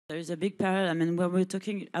There is a big parallel. I mean, when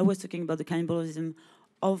I was talking about the cannibalism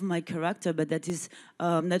of my character, but that is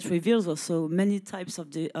that reveals also many types of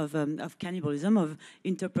cannibalism, of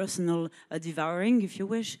interpersonal devouring, if you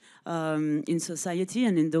wish, in society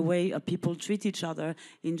and in the way people treat each other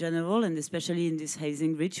in general, and especially in this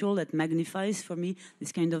hazing ritual that magnifies for me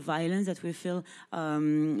this kind of violence that we feel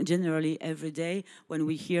generally every day when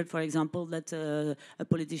we hear, for example, that a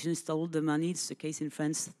politician stole the money. It's the case in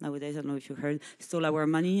France nowadays. I don't know if you heard, stole our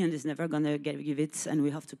money and is never gonna give it, and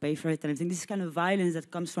we have to pay for it. And I think this kind of violence that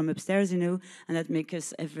comes from upstairs, you know, and that makes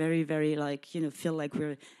us very, very, like, you know, feel like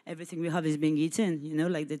everything we have is being eaten, you know,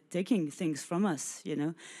 like they're taking things from us, you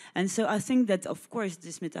know. And so I think that, of course,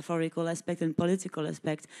 this metaphorical aspect and political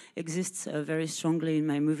aspect exists very strongly in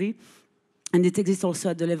my movie. And it exists also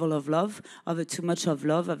at the level of love, of a too much of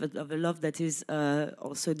love, of a love that is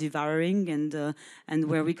also devouring and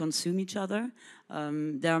where we consume each other.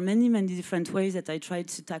 There are many, many different ways that I try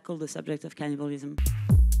to tackle the subject of cannibalism.